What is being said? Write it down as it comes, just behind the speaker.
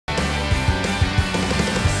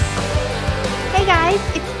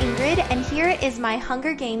guys, it's Ingrid, and here is my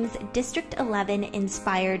Hunger Games District 11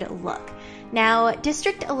 inspired look. Now,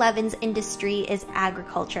 District 11's industry is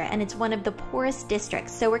agriculture, and it's one of the poorest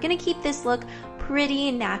districts, so we're going to keep this look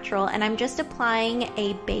pretty natural, and I'm just applying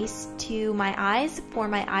a base to my eyes for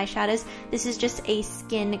my eyeshadows. This is just a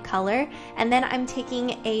skin color, and then I'm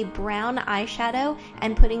taking a brown eyeshadow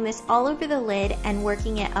and putting this all over the lid and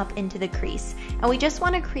working it up into the crease. And we just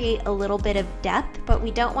want to create a little bit of depth, but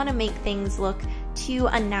we don't want to make things look too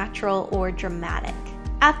unnatural or dramatic.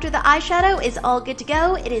 After the eyeshadow is all good to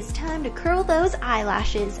go, it is time to curl those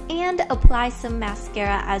eyelashes and apply some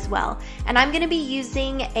mascara as well. And I'm going to be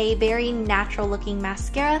using a very natural looking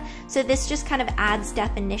mascara, so this just kind of adds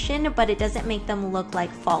definition, but it doesn't make them look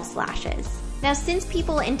like false lashes. Now, since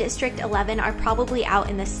people in District 11 are probably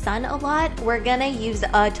out in the sun a lot, we're gonna use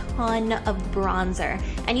a ton of bronzer.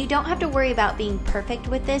 And you don't have to worry about being perfect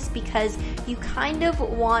with this because you kind of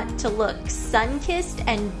want to look sun-kissed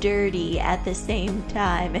and dirty at the same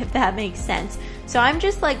time, if that makes sense. So I'm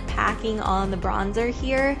just like packing on the bronzer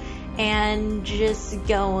here and just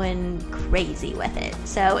going crazy with it.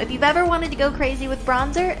 So if you've ever wanted to go crazy with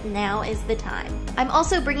bronzer, now is the time. I'm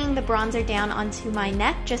also bringing the bronzer down onto my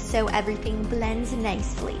neck just so everything blends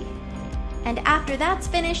nicely. And after that's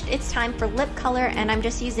finished, it's time for lip color, and I'm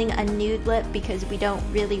just using a nude lip because we don't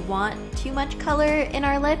really want too much color in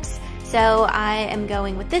our lips. So I am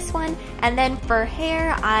going with this one. And then for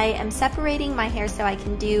hair, I am separating my hair so I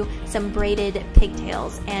can do some braided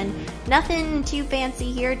pigtails. And nothing too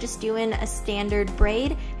fancy here, just doing a standard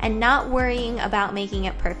braid and not worrying about making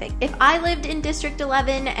it perfect. If I lived in District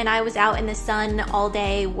 11 and I was out in the sun all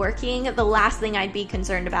day working, the last thing I'd be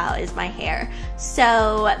concerned about is my hair.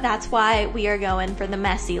 So that's why we are going for the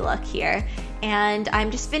messy look here. And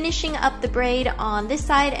I'm just finishing up the braid on this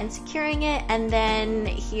side and securing it, and then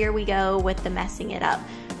here we go with the messing it up.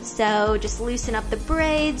 So just loosen up the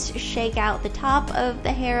braids, shake out the top of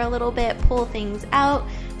the hair a little bit, pull things out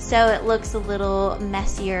so it looks a little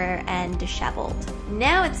messier and disheveled.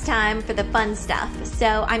 Now it's time for the fun stuff.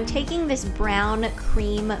 So I'm taking this brown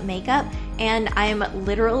cream makeup and I'm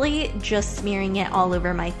literally just smearing it all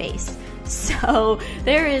over my face. So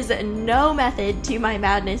there is no method to my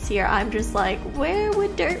madness here. I'm just like, where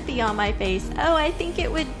would dirt be on my face? Oh, I think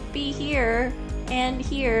it would be here and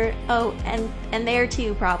here. Oh, and there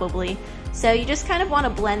too probably. So you just kind of want to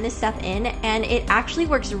blend this stuff in, and it actually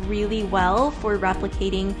works really well for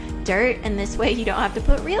replicating dirt, and this way you don't have to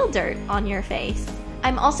put real dirt on your face.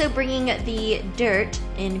 I'm also bringing the dirt,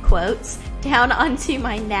 in quotes, down onto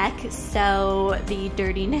my neck so the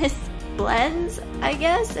dirtiness blends, I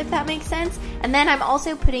guess, if that makes sense. And then I'm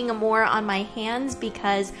also putting more on my hands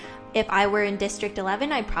because if I were in District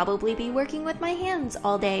 11, I'd probably be working with my hands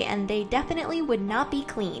all day and they definitely would not be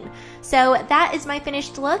clean. So that is my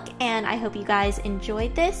finished look, and I hope you guys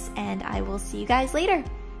enjoyed this, and I will see you guys later.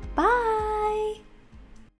 Bye!